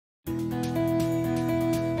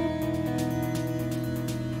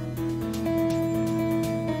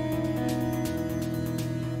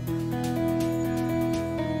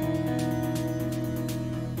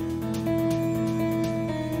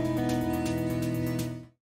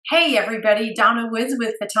Hey everybody, Donna Woods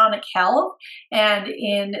with Photonic Health, and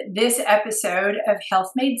in this episode of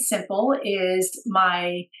Health Made Simple is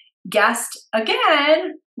my guest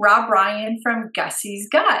again, Rob Ryan from Gussy's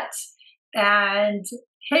Gut. And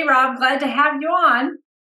hey Rob, glad to have you on.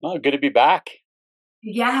 Oh, good to be back.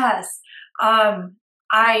 Yes.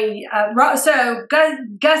 Gussy's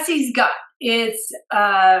Gut. It's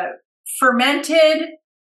fermented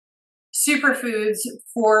superfoods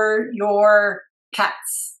for your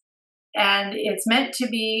pets. And it's meant to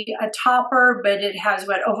be a topper, but it has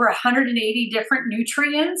over 180 different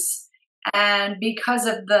nutrients. And because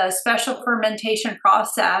of the special fermentation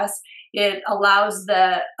process, it allows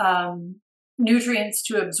the nutrients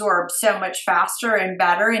to absorb so much faster and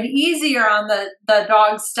better and easier on the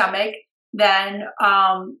dog's stomach than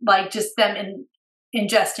like just them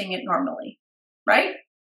ingesting it normally. Right?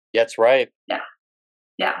 That's right. Yeah.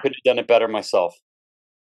 Yeah. Could have done it better myself.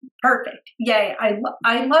 Perfect. Yay.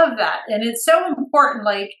 I love that. And it's so important.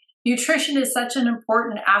 Like, nutrition is such an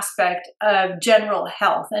important aspect of general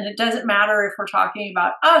health. And it doesn't matter if we're talking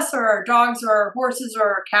about us or our dogs or our horses or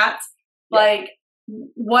our cats. Yeah. Like,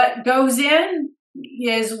 what goes in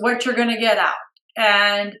is what you're going to get out.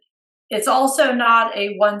 And it's also not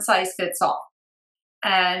a one size fits all.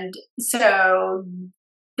 And so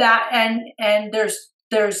that, and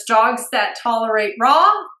there's dogs that tolerate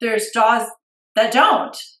raw. There's dogs that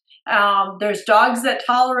don't. There's dogs that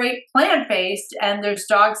tolerate plant-based, and there's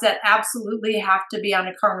dogs that absolutely have to be on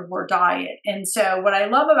a carnivore diet. And so what I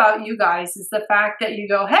love about you guys is the fact that you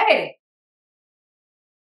go, hey,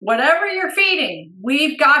 whatever you're feeding,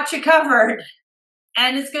 we've got you covered.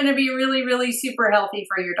 And it's going to be really, really super healthy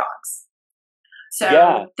for your dogs. So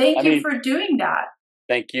yeah, thank you for doing that.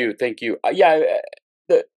 Thank you. Thank you.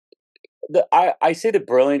 I say the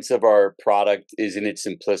brilliance of our product is in its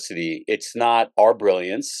simplicity. It's not our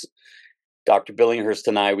brilliance. Dr. Billinghurst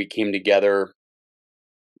and I, we came together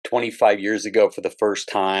 25 years ago for the first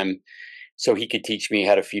time so he could teach me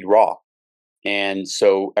how to feed raw. And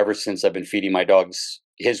so ever since, I've been feeding my dogs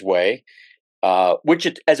his way, which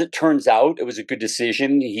as it turns out, it was a good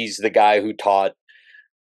decision. He's the guy who taught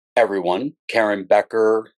everyone, Karen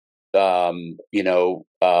Becker,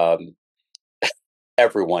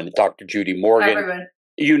 everyone, Dr. Judy Morgan, everyone.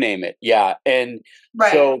 You name it. Yeah. And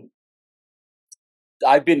so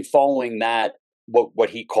I've been following that, what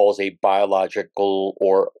he calls a biological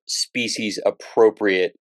or species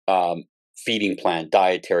appropriate feeding plan,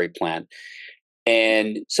 dietary plan.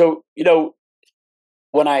 And so,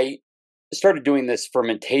 when I started doing this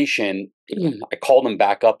fermentation, I called him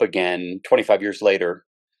back up again 25 years later.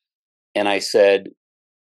 And I said,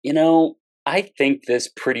 I think this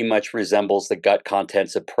pretty much resembles the gut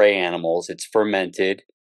contents of prey animals. It's fermented,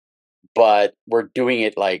 but we're doing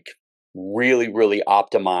it like really, really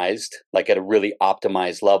optimized, like at a really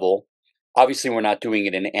optimized level. Obviously, we're not doing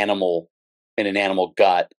it in an animal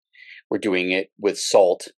gut. We're doing it with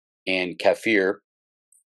salt and kefir.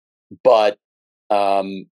 But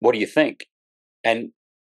what do you think? And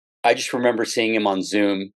I just remember seeing him on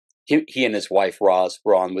Zoom. He and his wife Roz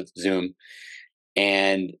were on with Zoom,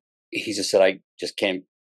 and he just said, I just can't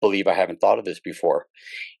believe I haven't thought of this before.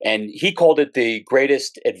 And he called it the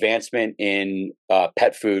greatest advancement in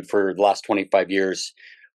pet food for the last 25 years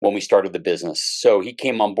when we started the business. So he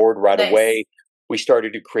came on board right away. We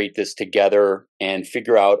started to create this together and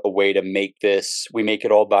figure out a way to make this. We make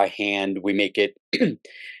it all by hand. We make it,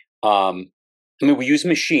 we use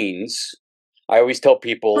machines. I always tell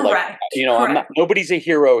people, nobody's a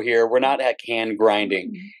hero here. We're not at hand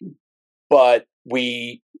grinding, but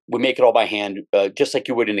we make it all by hand, just like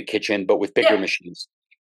you would in a kitchen, but with bigger machines.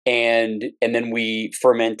 And then we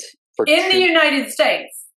ferment in the United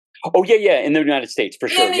States. Oh yeah, in the United States for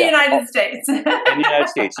sure. In the United States. In the United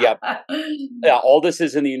States, yeah. All this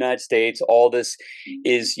is in the United States. All this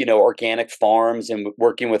is, organic farms and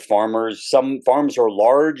working with farmers. Some farms are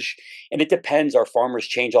large, and it depends. Our farmers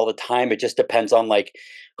change all the time. It just depends on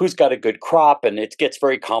who's got a good crop, and it gets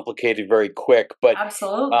very complicated very quick. But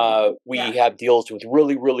absolutely, we have deals with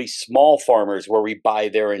really, really small farmers where we buy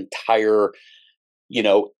their entire,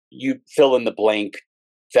 you fill in the blank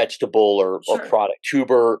vegetable or product,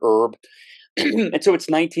 tuber, herb. And so it's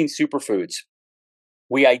 19 superfoods.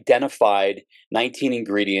 We identified 19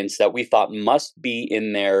 ingredients that we thought must be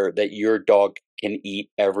in there that your dog can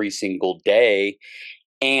eat every single day.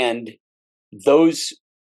 And those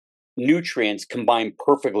nutrients combine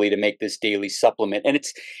perfectly to make this daily supplement. And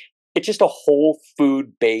it's just a whole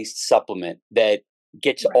food based supplement that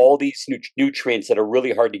gets all these nutrients that are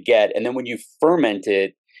really hard to get. And then when you ferment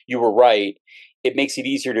it, you were right, it makes it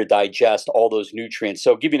easier to digest all those nutrients. So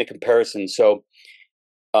I'll give you a comparison. So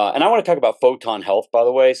and I want to talk about Photon Health, by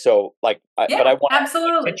the way. So, but I want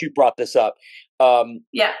absolutely. since you brought this up.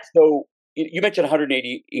 Yeah. So you mentioned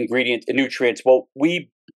 180 ingredients and nutrients. Well, we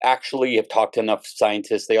actually have talked to enough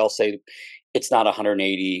scientists. They all say it's not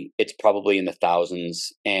 180. It's probably in the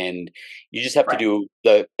thousands, and you just have to do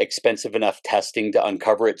the expensive enough testing to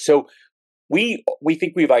uncover it. So we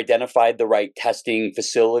think we've identified the right testing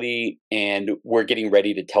facility, and we're getting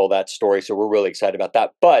ready to tell that story. So we're really excited about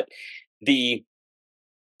that. But the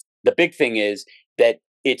big thing is that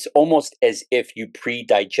it's almost as if you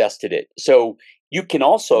pre-digested it. So you can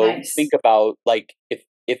also think about, like,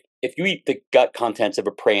 if you eat the gut contents of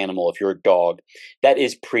a prey animal, if you're a dog, that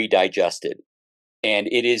is pre-digested and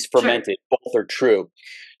it is fermented. Sure. Both are true.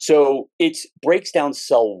 So it breaks down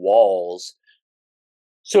cell walls.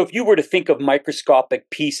 So if you were to think of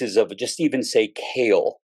microscopic pieces of just even say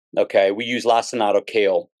kale, okay, we use lacinato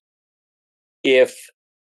kale. If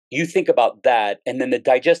you think about that, and then the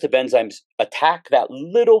digestive enzymes attack that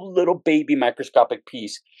little baby microscopic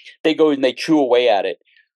piece. They go and they chew away at it.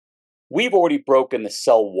 We've already broken the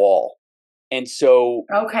cell wall. And so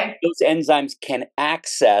those enzymes can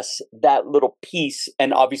access that little piece,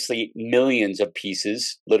 and obviously millions of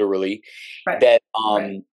pieces, literally, that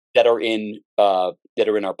are in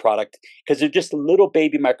our product, because they're just little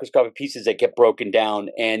baby microscopic pieces that get broken down.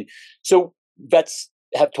 And so vets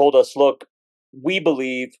have told us, look, we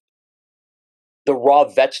believe the raw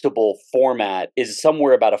vegetable format is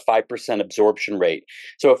somewhere about a 5% absorption rate.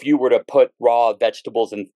 So if you were to put raw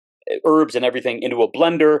vegetables and herbs and everything into a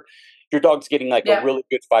blender, your dog's getting like a really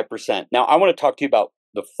good 5%. Now, I want to talk to you about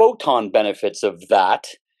the photon benefits of that,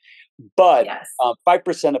 but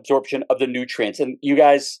 5% absorption of the nutrients. And you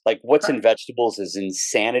guys, like, what's in vegetables is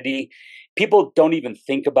insanity. People don't even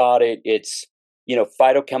think about it. It's,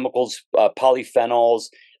 phytochemicals, polyphenols,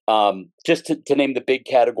 just to name the big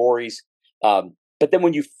categories. But then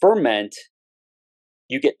when you ferment,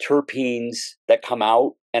 you get terpenes that come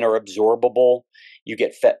out and are absorbable. You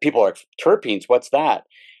get people are terpenes. What's that?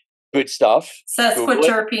 Good stuff.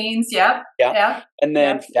 Sesquiterpenes. Yep. Yeah. And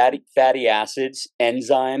then fatty acids,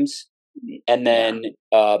 enzymes, and then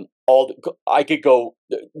I could go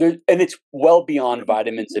there, and it's well beyond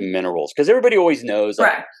vitamins and minerals, because everybody always knows,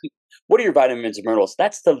 like, what are your vitamins and minerals?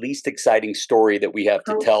 That's the least exciting story that we have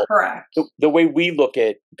to tell. Correct. The way we look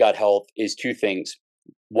at gut health is two things.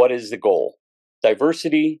 What is the goal?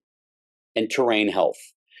 Diversity and terrain health.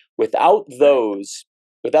 Without those,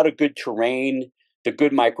 without a good terrain, the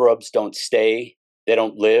good microbes don't stay, they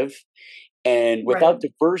don't live. And without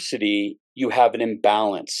diversity, you have an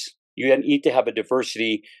imbalance. You need to have a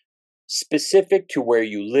diversity specific to where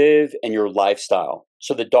you live and your lifestyle.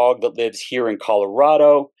 So the dog that lives here in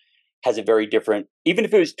Colorado has a very different, even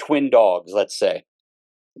if it was twin dogs, let's say,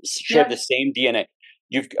 share the same DNA,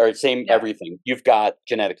 everything. You've got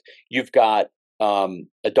genetics. You've got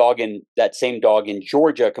that same dog in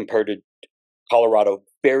Georgia compared to Colorado,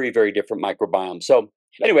 very, very different microbiome. So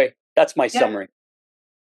anyway, that's my summary.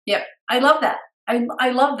 Yeah, I love that. I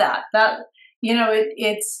love that. That,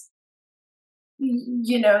 it's,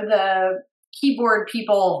 the keyboard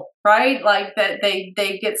people, right? Like that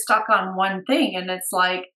they get stuck on one thing, and it's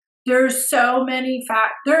like, there's so many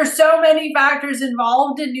factors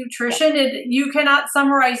involved in nutrition, and you cannot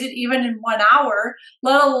summarize it even in 1 hour,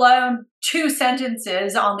 let alone 2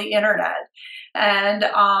 sentences on the internet. And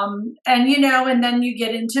then you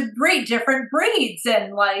get into different breeds,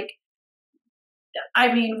 and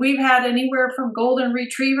we've had anywhere from golden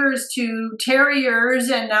retrievers to terriers,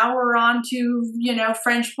 and now we're on to,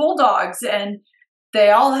 French bulldogs, and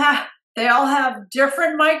they all have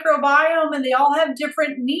different microbiome, and they all have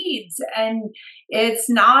different needs. And it's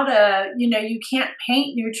not you can't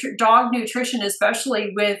paint dog nutrition,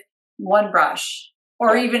 especially with one brush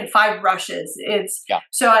or even 5 brushes.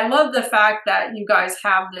 So I love the fact that you guys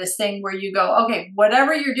have this thing where you go, okay,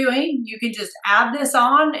 whatever you're doing, you can just add this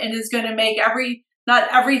on, and it's going to make not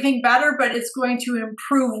everything better, but it's going to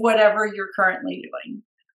improve whatever you're currently doing.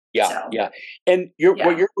 Yeah. And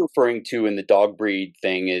what you're referring to in the dog breed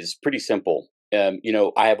thing is pretty simple. I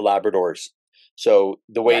have Labradors. So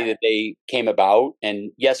the way that they came about,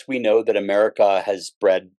 and yes, we know that America has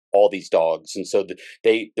bred all these dogs. And so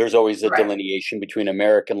there's always a delineation between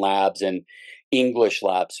American labs and English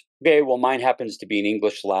labs. Okay, well, mine happens to be an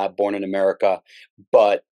English lab born in America,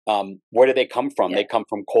 but where do they come from? They come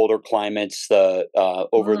from colder climates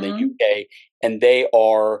over in the UK, and they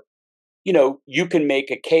are, you can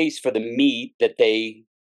make a case for the meat that they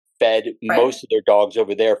fed most of their dogs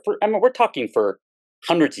over there we're talking for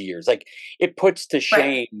hundreds of years. Like, it puts to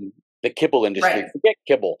shame the kibble industry. Forget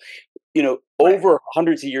kibble. Over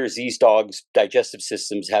hundreds of years, these dogs' digestive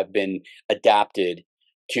systems have been adapted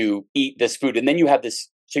to eat this food. And then you have this,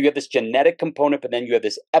 so you have this genetic component, but then you have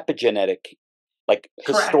this epigenetic, like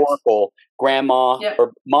historical grandma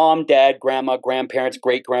or mom, dad, grandma, grandparents,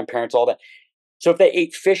 great grandparents, all that. So if they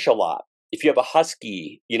ate fish a lot, if you have a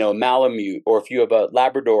husky, Malamute, or if you have a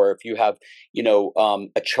Labrador, if you have,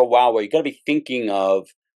 a Chihuahua, you got to be thinking of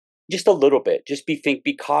just a little bit. Just be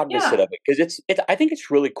cognizant of it, because I think it's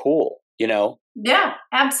really cool. Yeah,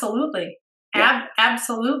 absolutely. Yeah.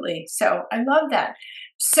 Absolutely. So I love that.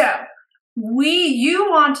 So you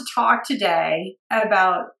want to talk today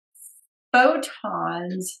about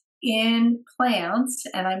photons in plants,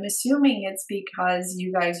 and I'm assuming it's because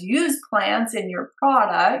you guys use plants in your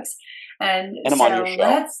products, and I'm so on your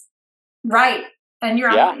show. Right, and you're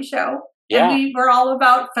on my show, and we're all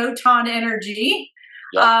about photon energy,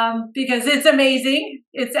 because it's amazing.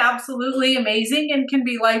 It's absolutely amazing and can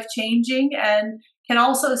be life-changing and can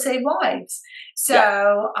also save lives.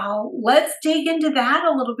 So let's dig into that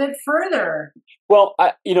a little bit further. Well,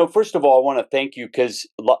 first of all, I want to thank you, because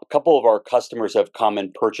a couple of our customers have come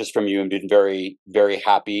and purchased from you and been very, very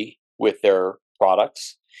happy with their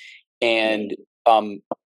products. And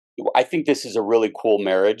I think this is a really cool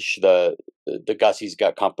marriage, the Gussy's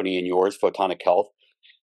Gut Company and yours, Photonic Health,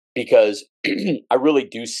 because I really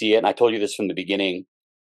do see it. And I told you this from the beginning.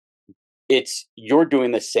 You're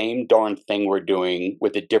doing the same darn thing we're doing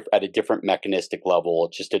with at a different mechanistic level.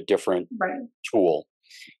 It's just a different tool.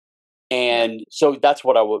 And so that's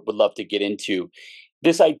what I would love to get into.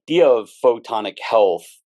 This idea of photonic health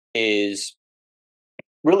is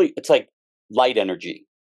really, it's like light energy.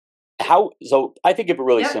 So I think of it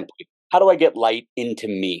really simply. How do I get light into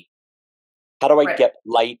me? How do I get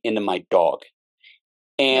light into my dog?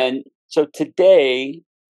 And so today,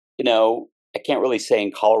 I can't really say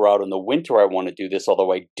in Colorado in the winter I want to do this,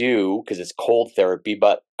 although I do, because it's cold therapy,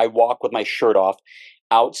 but I walk with my shirt off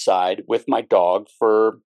outside with my dog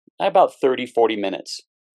for about 30, 40 minutes.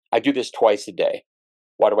 I do this twice a day.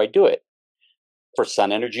 Why do I do it? For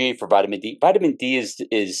sun energy, for vitamin D. Vitamin D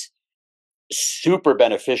is super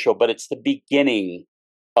beneficial, but it's the beginning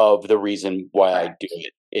of the reason why I do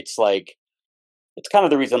it. It's kind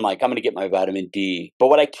of the reason, I'm going to get my vitamin D. But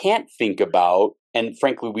what I can't think about, and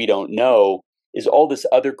frankly we don't know, is all this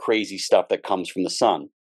other crazy stuff that comes from the sun.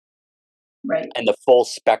 And the full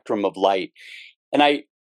spectrum of light. And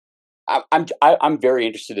I'm very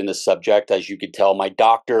interested in this subject, as you could tell. My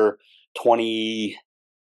doctor,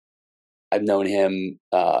 I've known him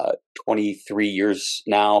 23 years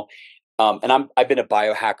now. And I've been a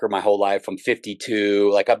biohacker my whole life. I'm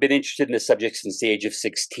 52. I've been interested in this subject since the age of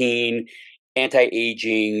 16.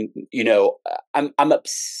 Anti-aging, I'm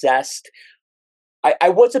obsessed. I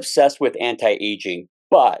was obsessed with anti-aging,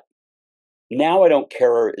 but now I don't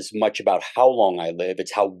care as much about how long I live.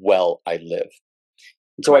 It's how well I live.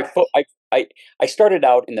 And so I started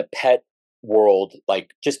out in the pet world,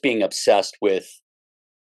 just being obsessed with,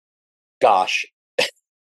 gosh,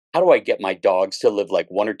 how do I get my dogs to live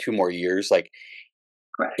 1 or 2 more years?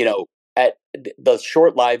 At the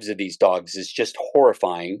short lives of these dogs is just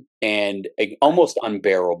horrifying and almost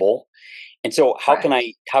unbearable. And so how can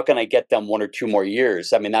I get them 1 or 2 more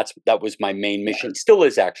years? I mean, that was my main mission. Still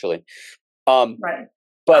is, actually.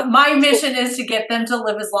 But my mission is to get them to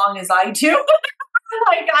live as long as I do.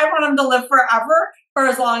 I want them to live forever, for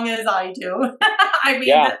as long as I do. I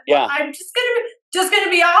mean, I'm just gonna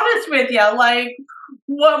be honest with you.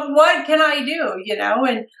 What can I do?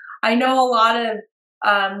 And I know a lot of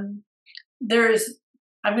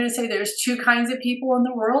I'm going to say there's 2 kinds of people in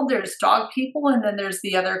the world. There's dog people, and then there's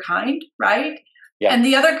the other kind, right? Yeah. And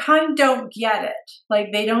the other kind don't get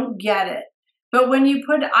it. They don't get it. But when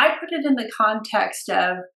I put it in the context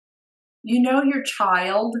of, your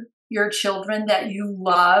child, your children that you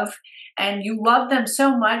love, and you love them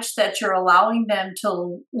so much that you're allowing them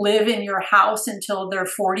to live in your house until they're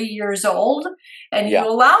 40 years old. And you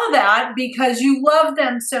allow that because you love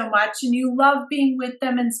them so much, and you love being with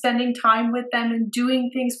them and spending time with them and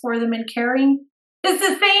doing things for them and caring. It's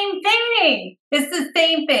the same thing. It's the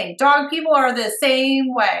same thing. Dog people are the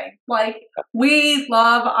same way. We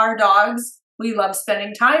love our dogs. We love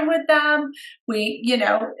spending time with them.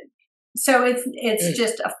 So it's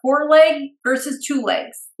just a 4-leg versus 2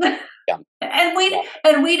 legs. And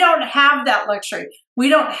we don't have that luxury. We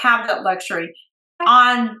don't have that luxury.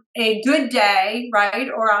 On a good day, right?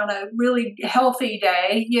 Or on a really healthy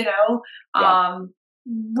day,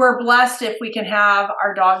 we're blessed if we can have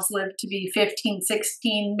our dogs live to be 15,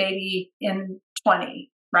 16, maybe in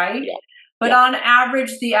 20, right? But on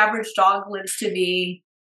average, the average dog lives to be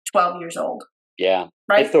 12 years old. Yeah.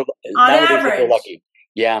 Right? On average. If they're lucky.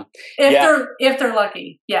 Yeah. If they're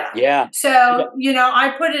lucky. Yeah. Yeah. So,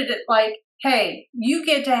 I put it at hey, you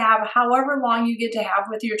get to have however long you get to have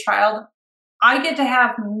with your child. I get to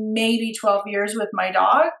have maybe 12 years with my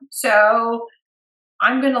dog. So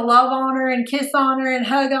I'm going to love on her and kiss on her and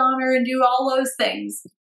hug on her and do all those things.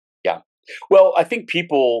 Yeah. Well, I think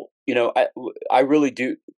people, I really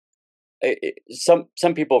do.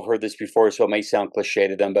 Some people have heard this before, so it may sound cliche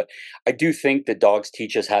to them, but I do think that dogs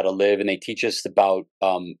teach us how to live, and they teach us about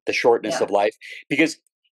the shortness of life. Because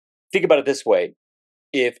think about it this way: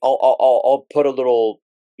 if I'll put a little,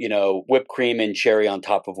 whipped cream and cherry on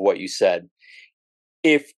top of what you said.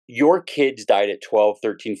 If your kids died at 12,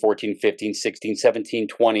 13, 14, 15, 16, 17,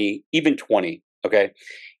 20, even 20, okay?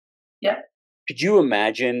 Yeah. Could you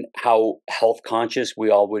imagine how health conscious we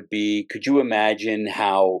all would be? Could you imagine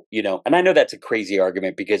how, and I know that's a crazy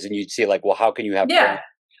argument because then you'd say like, well, how can you have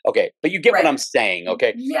okay, but you get what I'm saying,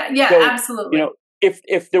 okay? Yeah, So, absolutely.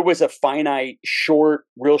 If there was a finite,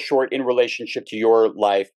 real short in relationship to your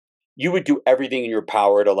life, you would do everything in your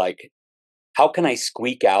power to like, how can I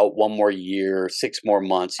squeak out one more year, 6 more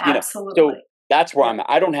months? Absolutely. So that's where I'm at.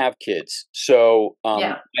 I don't have kids. So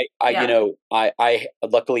I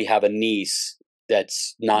luckily have a niece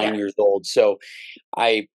that's 9 years old. So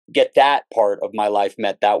I get that part of my life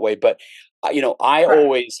met that way. But I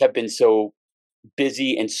always have been so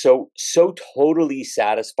busy and so totally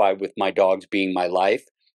satisfied with my dogs being my life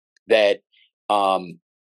that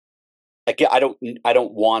like I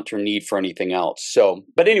don't want or need for anything else. So,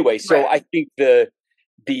 but anyway, so I think the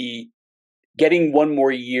getting one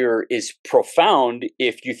more year is profound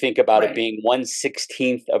if you think about it being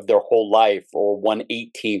 1/16 of their whole life or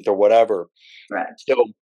 1/18 or whatever. Right.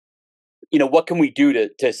 So, what can we do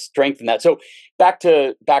to strengthen that? So back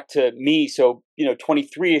to me. So,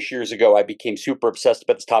 23-ish years ago, I became super obsessed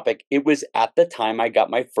about this topic. It was at the time I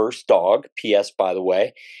got my first dog, PS by the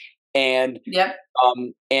way. And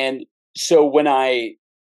and so when I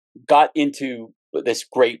got into this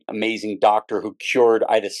great, amazing doctor who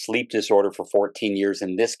I had a sleep disorder for 14 years,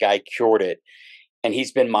 and this guy cured it. And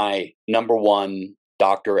he's been my number one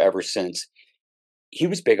doctor ever since. He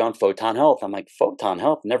was big on Photon Health. I'm like, Photon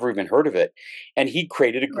Health? Never even heard of it. And he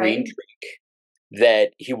created a green drink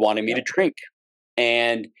that he wanted me to drink.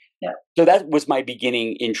 And so that was my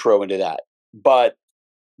beginning intro into that. But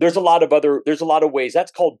there's a lot of ways.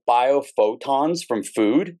 That's called biophotons from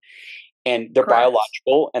food. And they're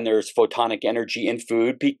biological, and there's photonic energy in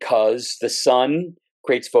food because the sun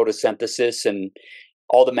creates photosynthesis and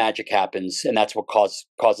all the magic happens. And that's what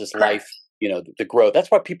causes life, the growth.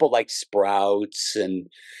 That's why people like sprouts and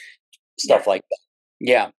stuff like that.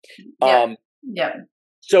 Yeah.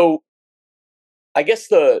 So I guess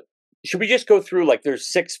should we just go through like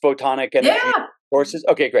there's 6 photonic energy sources?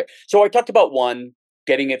 Okay, great. So I talked about one,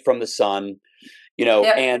 getting it from the sun,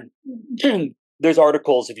 and there's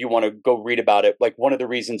articles if you want to go read about it. Like one of the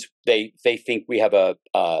reasons they think we have a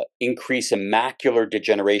increase in macular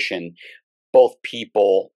degeneration, both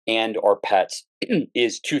people and our pets,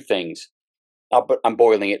 is 2 things. But I'm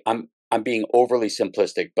boiling it. I'm being overly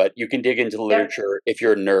simplistic, but you can dig into the literature if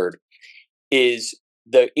you're a nerd. Is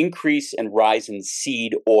the increase and rise in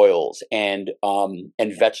seed oils and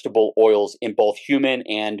vegetable oils in both human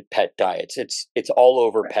and pet diets. It's all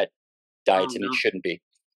over pet diets, and it shouldn't be.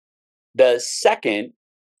 The second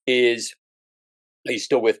is, are you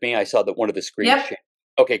still with me? I saw that one of the screens changed.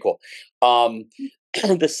 Okay, cool.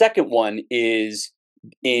 The second one is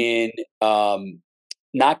in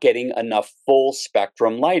not getting enough full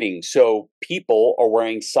spectrum lighting. So people are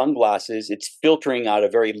wearing sunglasses. It's filtering out a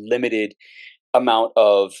very limited amount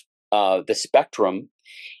of the spectrum,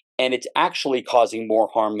 and it's actually causing more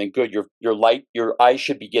harm than good. Your eyes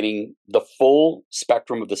should be getting the full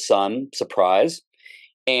spectrum of the sun. Surprise.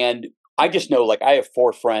 And I just know, like, I have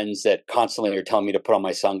 4 friends that constantly are telling me to put on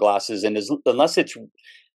my sunglasses, and unless it's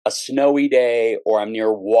a snowy day or I'm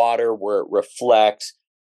near water where it reflects,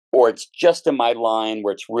 or it's just in my line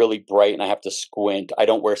where it's really bright and I have to squint, I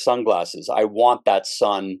don't wear sunglasses. I want that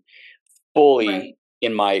sun fully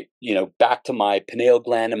in my, back to my pineal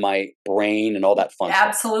gland and my brain and all that fun stuff.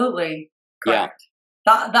 Absolutely. Correct.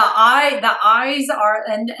 The eyes are,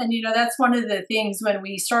 and that's one of the things when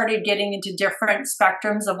we started getting into different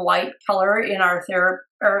spectrums of light color in our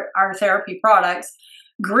therapy products,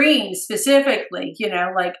 green specifically,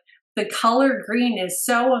 like the color green is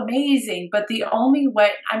so amazing, but the only way,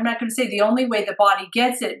 I'm not going to say the only way the body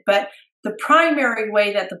gets it, but the primary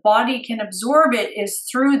way that the body can absorb it is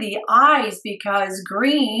through the eyes, because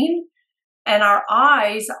green and our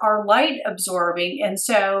eyes are light absorbing. And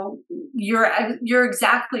so you're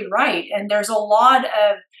exactly right. And there's a lot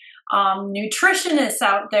of nutritionists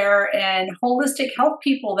out there and holistic health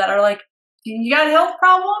people that are like, you got health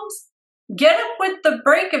problems? get up with the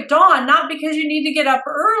break of dawn, not because you need to get up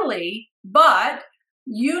early, but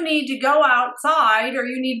you need to go outside, or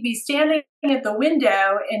you need to be standing at the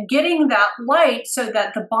window and getting that light so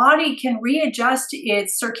that the body can readjust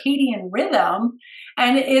its circadian rhythm.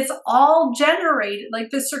 And it's all generated, like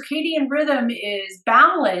the circadian rhythm is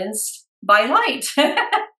balanced by light.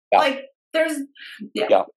 Like there's,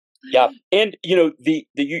 yeah. And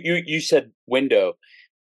you said window.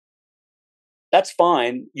 That's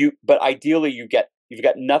fine. But ideally you've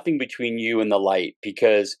got nothing between you and the light,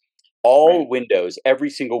 because all windows, every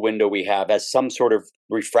single window we have has some sort of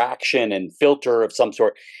refraction and filter of some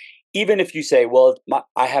sort. Even if you say, well,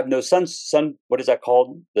 I have no sun, what is that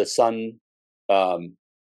called? The sun,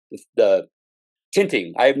 the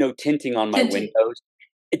tinting. I have no tinting on my windows.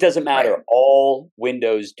 It doesn't matter. All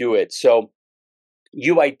windows do it. So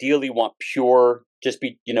you ideally want pure, just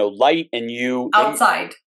be, light, and you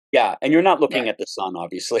outside. Yeah, and you're not looking at the sun,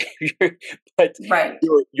 obviously, but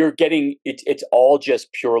you're getting it's all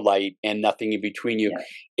just pure light and nothing in between you. Yeah.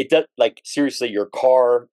 It does, like, seriously, your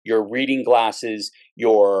car, your reading glasses,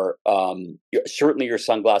 your certainly your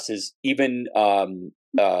sunglasses, even what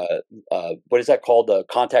is that called? The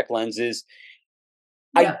contact lenses.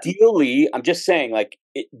 Yeah. Ideally, I'm just saying, like,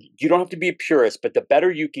 you don't have to be a purist, but the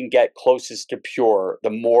better you can get closest to pure, the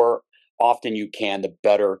more often you can, the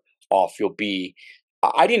better off you'll be.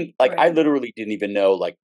 I didn't I literally didn't even know,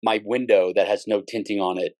 like, my window that has no tinting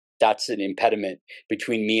on it, that's an impediment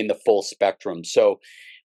between me and the full spectrum. So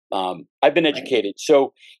I've been educated.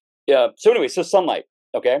 So anyway, so sunlight.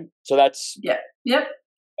 Okay. So that's,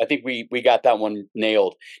 I think we got that one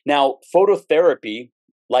nailed. Now, phototherapy,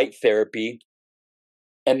 light therapy.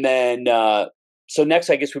 And then, so next,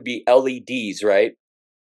 I guess, would be LEDs, right?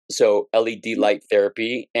 So LED light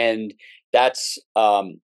therapy. And that's,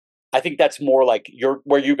 I think that's more like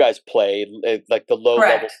where you guys play, like the low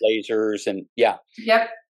level lasers, and yeah.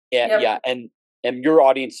 And your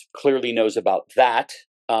audience clearly knows about that.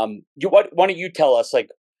 Why don't you tell us, like,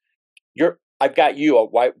 I've got you.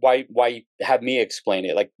 Why have me explain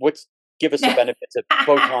it? Like, give us the benefits of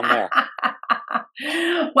photon there.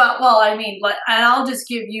 Well, I mean, and I'll just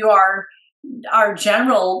give you our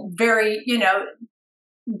general, very,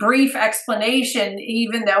 brief explanation,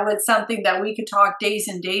 even though it's something that we could talk days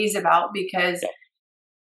and days about, because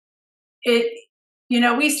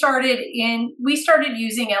we started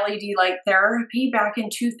using LED light therapy back in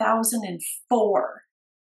 2004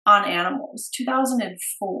 on animals,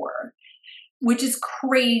 2004, which is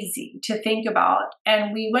crazy to think about.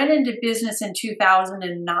 And we went into business in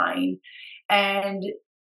 2009, and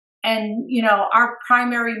our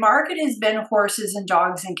primary market has been horses and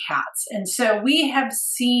dogs and cats. And so we have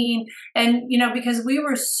seen, and because we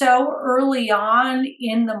were so early on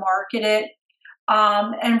in the market,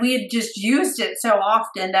 and we had just used it so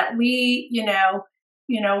often that we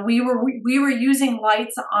were using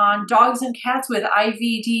lights on dogs and cats with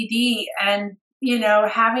IVDD, and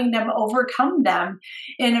having them overcome them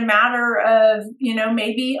in a matter of,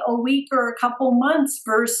 maybe a week or a couple months,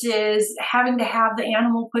 versus having to have the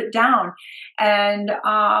animal put down. And,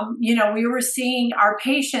 we were seeing I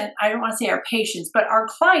don't want to say our patients, but our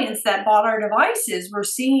clients that bought our devices were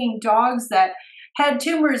seeing dogs that had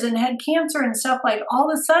tumors and had cancer and stuff, like, all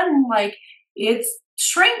of a sudden, like, it's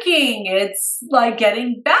shrinking, it's like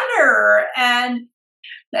getting better.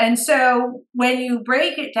 And so when you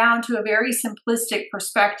break it down to a very simplistic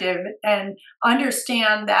perspective and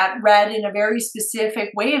understand that red in a very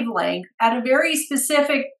specific wavelength at a very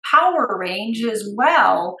specific power range as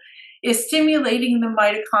well is stimulating the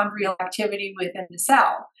mitochondrial activity within the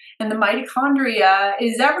cell. And the mitochondria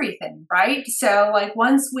is everything, right? So, like,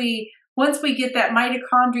 once we get that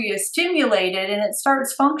mitochondria stimulated and it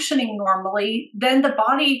starts functioning normally, then the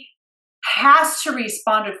body has to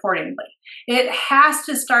respond accordingly. It has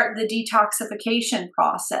to start the detoxification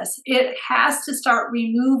process. It has to start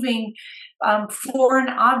removing foreign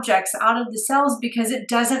objects out of the cells, because it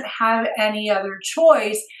doesn't have any other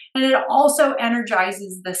choice. And it also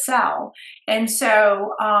energizes the cell. And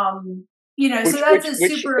so, so that's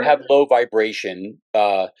which have low vibration,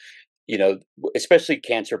 especially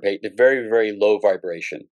cancer patients, very, very low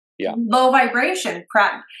vibration. Yeah. Low vibration,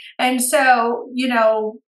 correct. And so,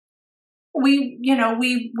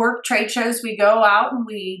 we work trade shows, we go out and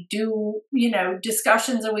we do,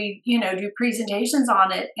 discussions, and we, do presentations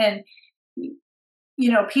on it. And,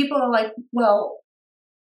 people are like, well,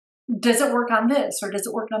 does it work on this, or does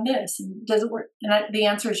it work on this? And does it work? And the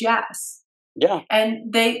answer is yes. Yeah.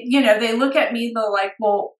 And they look at me, they're like,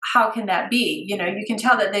 well, how can that be? You can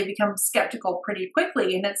tell that they become skeptical pretty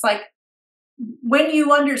quickly. And it's like, when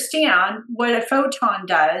you understand what a photon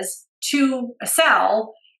does to a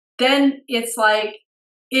cell, then it's like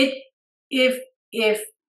it if if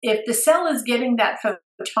if the cell is getting that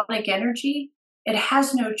photonic energy, it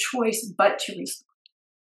has no choice but to respond.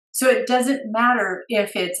 So it doesn't matter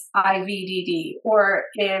if it's IVDD or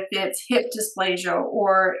if it's hip dysplasia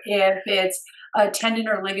or if it's a tendon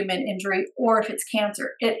or ligament injury or if it's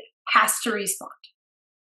cancer. It has to respond.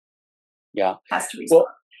 Yeah. Has to respond.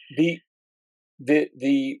 Well,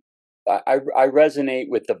 I resonate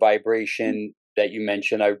with the vibration that you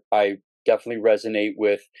mentioned. I definitely resonate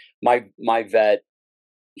with my vet.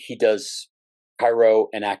 He does chiro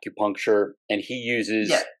and acupuncture, and he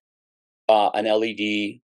uses an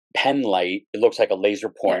LED pen light. It looks like a laser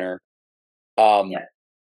pointer.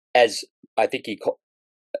 As I think he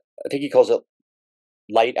calls it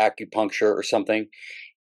light acupuncture or something.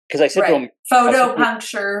 Because I said to him,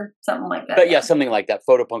 photopuncture, something like that. But yeah, something like that,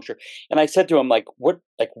 photopuncture. And I said to him, like, what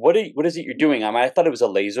is it you're doing? I mean, I thought it was a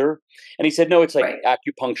laser, and he said, no, it's like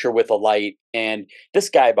acupuncture with a light. And this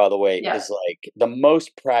guy, by the way, is like the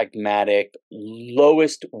most pragmatic,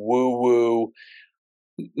 lowest woo-woo,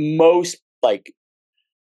 most like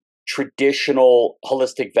traditional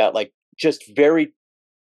holistic vet, like just very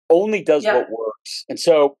only does what works. And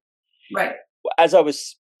so, as I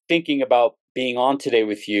was thinking about being on today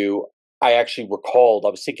with you, I actually recalled I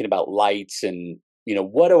was thinking about lights and,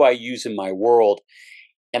 what do I use in my world?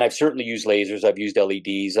 And I've certainly used lasers. I've used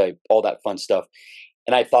LEDs, all that fun stuff.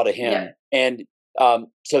 And I thought of him. And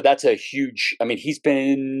so that's a huge, I mean, he's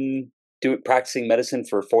been practicing medicine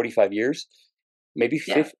for 45 years, maybe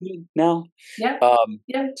 50 now.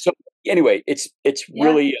 So anyway, it's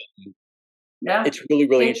really, it's really,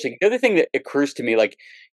 really interesting. The other thing that occurs to me, like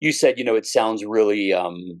you said, it sounds really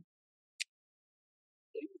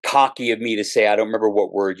cocky of me to say, I don't remember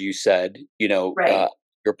what word you said, your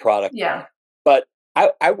product. But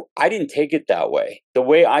I didn't take it that way. The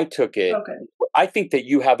way I took it, I think that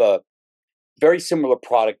you have a very similar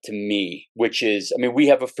product to me, which is, I mean, we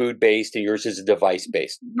have a food-based and yours is a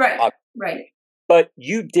device-based. Right. But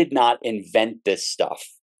you did not invent this stuff.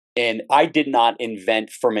 And I did not invent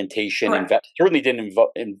fermentation and certainly didn't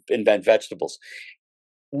invent vegetables.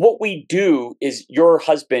 What we do is your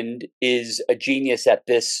husband is a genius at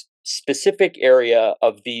this specific area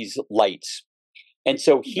of these lights. And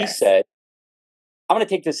so he said, I'm going to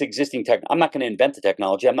take this existing tech. I'm not going to invent the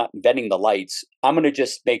technology. I'm not inventing the lights. I'm going to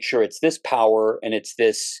just make sure it's this power and it's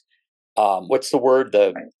this, what's the word?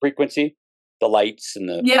 The frequency, the lights and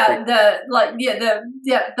the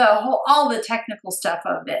the whole, all the technical stuff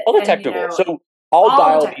of it. All the technical. So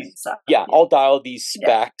I'll dial these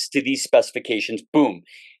specs to these specifications. Boom.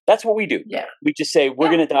 That's what we do. We just say, we're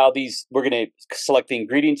going to dial these, we're going to select the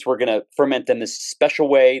ingredients, we're going to ferment them this special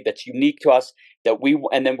way that's unique to us,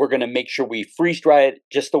 and then we're going to make sure we freeze dry it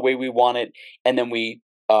just the way we want it, and then we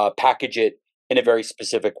package it in a very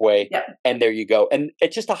specific way, and there you go. And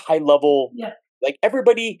it's just a high level, like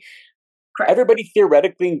everybody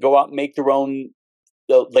theoretically can go out and make their own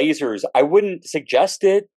lasers. I wouldn't suggest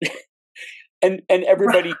it. and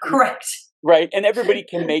everybody right, and everybody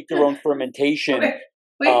can make their own fermentation.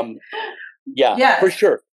 For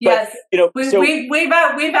sure. Yes, but, we've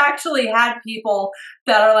actually had people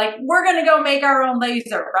that are like, we're going to go make our own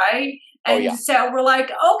laser, right? And so we're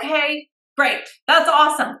like, okay, great, that's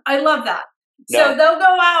awesome, I love that. So they'll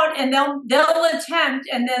go out and they'll attempt,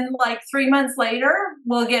 and then like 3 months later,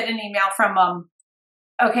 we'll get an email from them.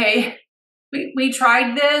 Okay, we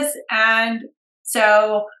tried this, and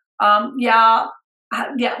so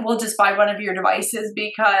we'll just buy one of your devices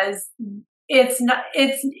because it's not,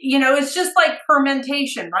 it's just like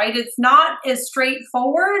fermentation, right? It's not as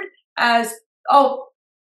straightforward as,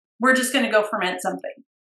 we're just going to go ferment something,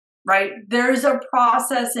 right? There's a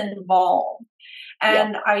process involved.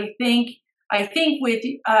 And I think with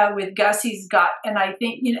Gussy's gut, and I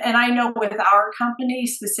think, and I know with our company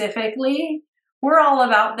specifically, we're all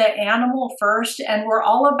about the animal first, and we're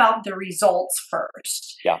all about the results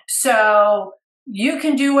first. So you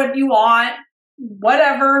can do what you want,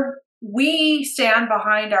 whatever. We stand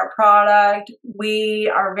behind our product.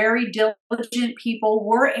 We are very diligent people.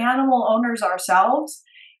 We're animal owners ourselves.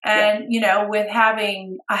 And, with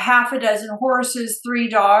having a half a dozen horses, 3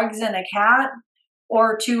 dogs, and a cat,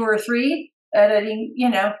 or 2 or 3,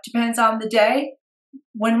 depends on the day.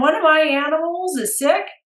 When one of my animals is sick,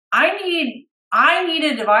 I need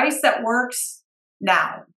a device that works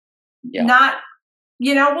now. Not,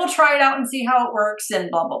 we'll try it out and see how it works and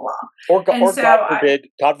blah, blah, blah. Or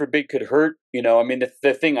God forbid could hurt, I mean,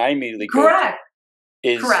 the thing I immediately go to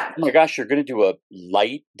is, oh my gosh, you're going to do a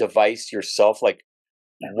light device yourself. Like,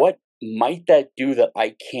 what might that do that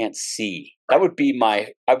I can't see? That would be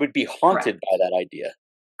I would be haunted by that idea.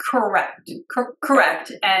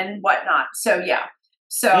 correct, and whatnot. So yeah,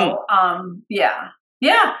 so yeah.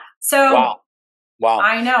 So wow.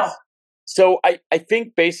 I know. So I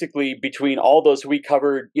think basically between all those we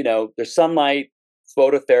covered, there's sunlight,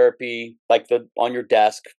 phototherapy, like the on your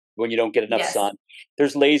desk when you don't get enough sun.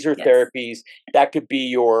 There's laser therapies. That could be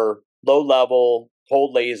your low level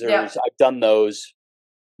cold lasers. Yep. I've done those.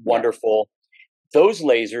 Wonderful. Yep. Those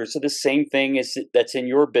lasers are the same thing as that's in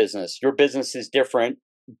your business. Your business is different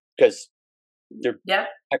because they're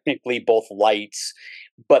technically both lights,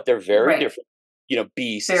 but they're very different,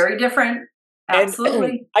 beasts. Very different. Absolutely.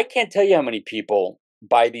 And I can't tell you how many people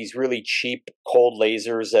buy these really cheap cold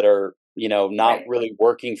lasers that are, not really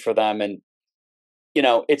working for them. And,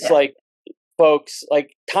 it's like, folks,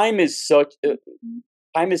 like time is such, it's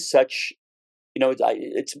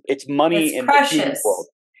money it's in precious. the human world.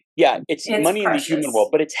 Yeah, it's money precious. in the human world,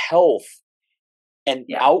 but it's health and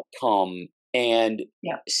outcome and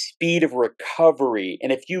speed of recovery.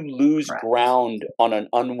 And if you lose ground on an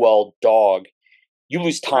unwell dog, you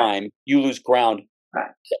lose time, you lose ground.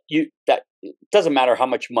 That it doesn't matter how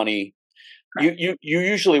much money you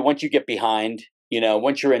usually, once you get behind,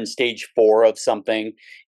 once you're in stage 4 of something,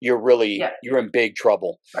 you're really you're in big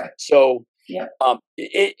trouble. So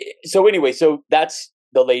so anyway, so that's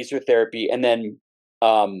the laser therapy, and then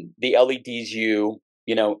the LEDs,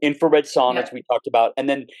 infrared saunas we talked about, and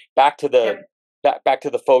then back to the back to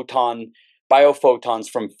the biophotons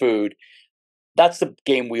from food. That's the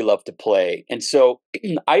game we love to play. And so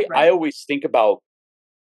I always think about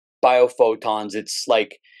biophotons. It's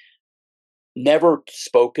like never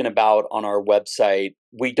spoken about on our website.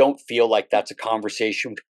 We don't feel like that's a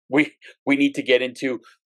conversation we need to get into.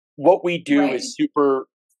 What we do is super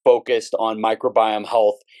focused on microbiome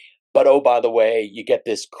health. But oh, by the way, you get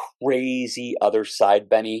this crazy other side,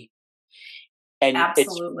 Benny. And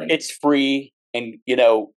it's free, and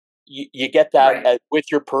you get that with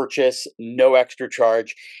your purchase, no extra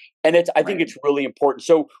charge. And I think it's really important.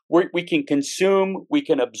 So we can consume, we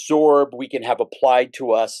can absorb, we can have applied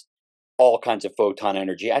to us all kinds of photon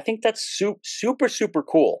energy. I think that's super, super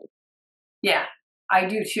cool. Yeah, I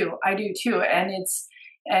do too.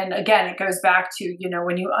 And again, it goes back to,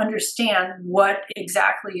 when you understand what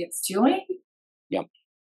exactly it's doing,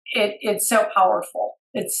 it's so powerful.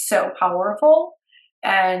 It's so powerful.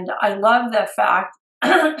 And I love the fact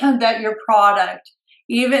that your product,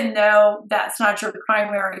 even though that's not your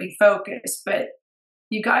primary focus, but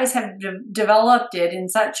you guys have developed it in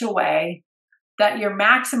such a way that you're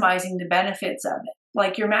maximizing the benefits of it.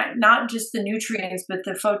 Like you're not just the nutrients, but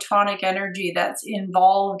the photonic energy that's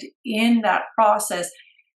involved in that process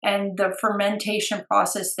and the fermentation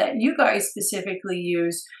process that you guys specifically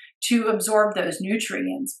use to absorb those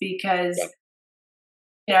nutrients. Because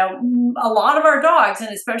a lot of our dogs, and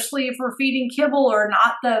especially if we're feeding kibble or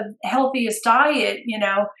not the healthiest diet,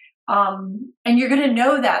 and you're going to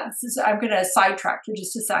know that. I'm going to sidetrack for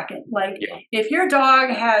just a second. Like if your dog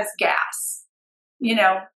has gas,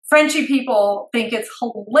 Frenchie people think it's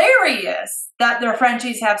hilarious that their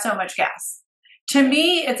Frenchies have so much gas. To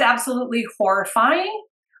me, it's absolutely horrifying,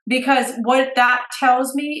 because what that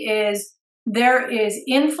tells me is there is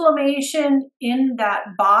inflammation in that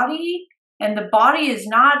body, and the body is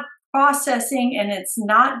not processing and it's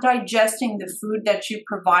not digesting the food that you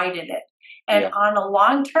provided it. And on a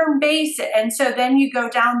long-term basis, and so then you go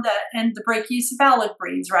down the brachycephalic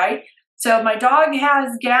breeds, right? So my dog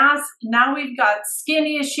has gas. Now we've got skin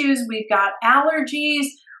issues. We've got allergies,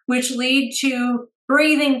 which lead to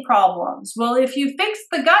breathing problems. Well, if you fix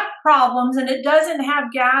the gut problems and it doesn't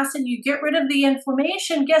have gas and you get rid of the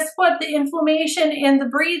inflammation, guess what? The inflammation in the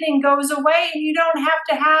breathing goes away, and you don't have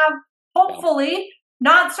to have, hopefully,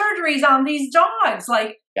 not surgeries on these dogs.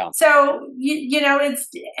 So, it's,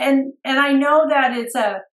 and I know that it's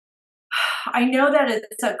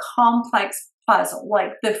a complex puzzle,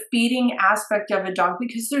 like the feeding aspect of a dog,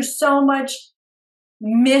 because there's so much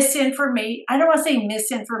misinformation. I don't want to say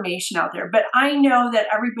misinformation out there, but I know that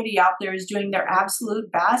everybody out there is doing their absolute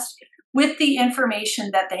best with the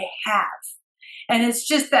information that they have. And it's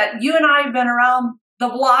just that you and I have been around the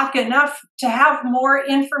block enough to have more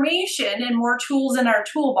information and more tools in our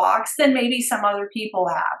toolbox than maybe some other people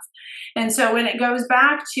have. And so when it goes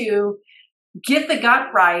back to get the gut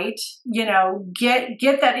right, get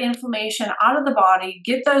that inflammation out of the body,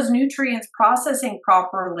 get those nutrients processing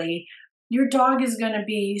properly, your dog is going to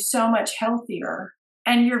be so much healthier,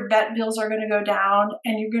 and your vet bills are going to go down,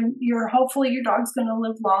 and hopefully your dog's going to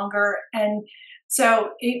live longer. And so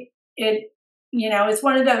it's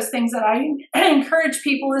one of those things that I encourage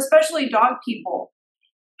people, especially dog people,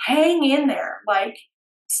 hang in there. Like,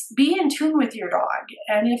 be in tune with your dog.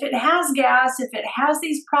 And if it has gas, if it has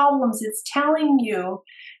these problems, it's telling you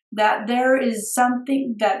that there is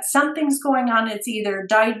something's going on. It's either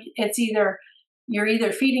you're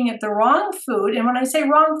either feeding it the wrong food. And when I say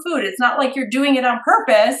wrong food, it's not like you're doing it on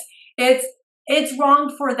purpose. It's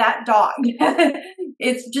wrong for that dog.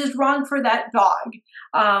 It's just wrong for that dog.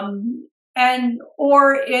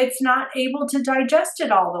 Or it's not able to digest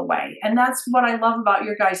it all the way. And that's what I love about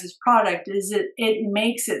your guys' product, is it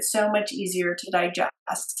makes it so much easier to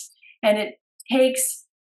digest. And it takes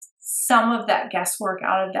some of that guesswork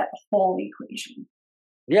out of that whole equation.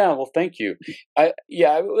 Yeah, well, thank you.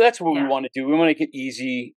 That's what we want to do. We want to make it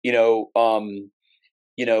easy,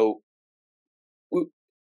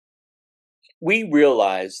 we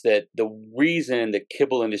realize that the reason the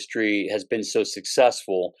kibble industry has been so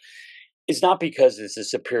successful is not because it's a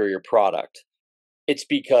superior product. It's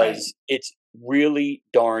because it's really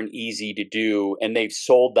darn easy to do, and they've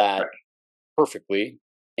sold that perfectly.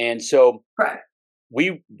 And so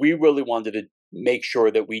we really wanted to make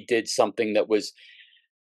sure that we did something that was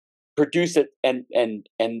produced it and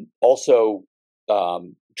also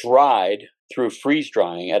dried through freeze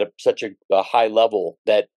drying at such a high level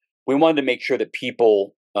that we wanted to make sure that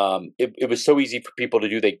people, it was so easy for people to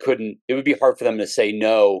do, it would be hard for them to say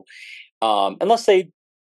no, unless they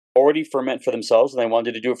already ferment for themselves and they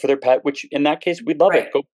wanted to do it for their pet, which in that case, we'd love it.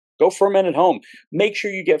 Go ferment at home. Make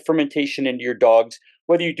sure you get fermentation into your dogs,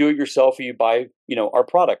 whether you do it yourself or you buy, our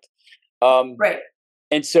product.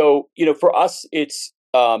 And so, for us, it's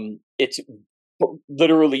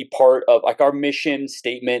literally part of, like, our mission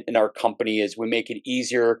statement in our company is we make it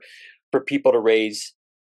easier for people to raise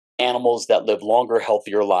animals that live longer,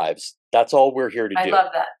 healthier lives. That's all we're here to do. I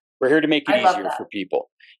love that. We're here to make it easier for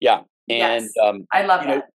people. Yeah. And I love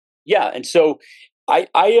that. Yeah. And so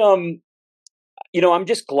I'm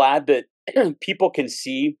just glad that people can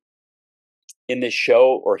see in this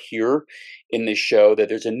show or hear in this show that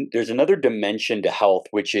there's another dimension to health,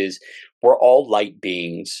 which is we're all light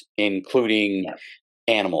beings, including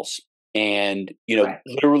animals. And,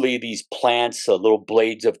 literally these plants, the little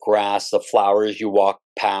blades of grass, the flowers you walk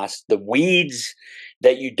past, the weeds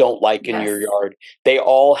that you don't like in your yard, they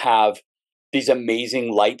all have these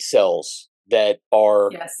amazing light cells that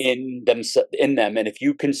are in them. And if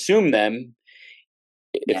you consume them,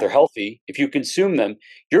 if they're healthy, if you consume them,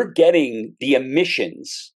 you're getting the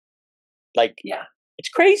emissions. Like, it's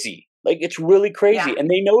crazy. Like, it's really crazy. And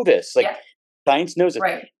they know this. Like, science knows it.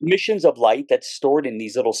 Emissions of light that's stored in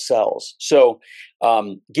these little cells. So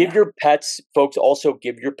give your pets, folks, also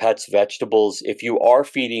give your pets vegetables. If you are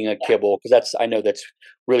feeding a kibble, because I know that's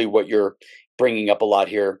really what you're bringing up a lot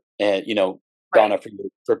here. And, Donna,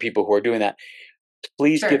 for people who are doing that,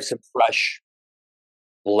 please give some fresh,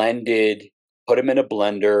 blended, put them in a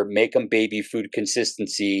blender, make them baby food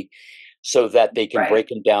consistency so that they can break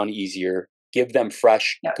them down easier. Give them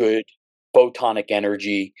fresh, good photonic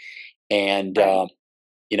energy. And, and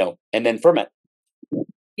then ferment.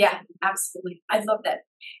 Yeah, absolutely. I love that.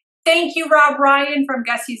 Thank you, Rob Ryan from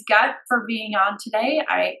Gussy's Gut, for being on today.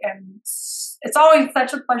 It's always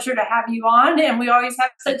such a pleasure to have you on, and we always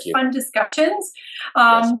have such fun discussions.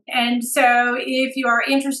 And so if you are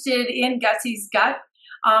interested in Gussy's Gut,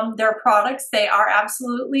 their products, they are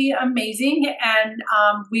absolutely amazing. And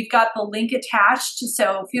we've got the link attached.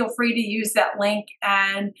 So feel free to use that link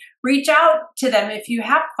and reach out to them if you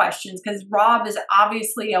have questions, because Rob is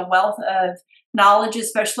obviously a wealth of knowledge,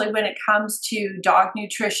 especially when it comes to dog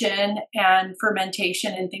nutrition and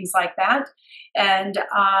fermentation and things like that. And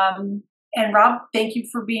Rob, thank you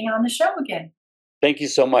for being on the show again. Thank you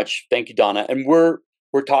so much. Thank you, Donna. And we're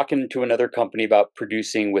talking to another company about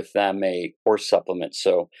producing with them a horse supplement.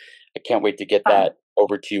 So I can't wait to get that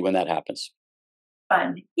over to you when that happens.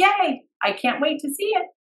 Fun. Yay. I can't wait to see it.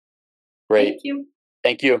 Great. Thank you.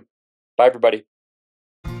 Thank you. Bye, everybody.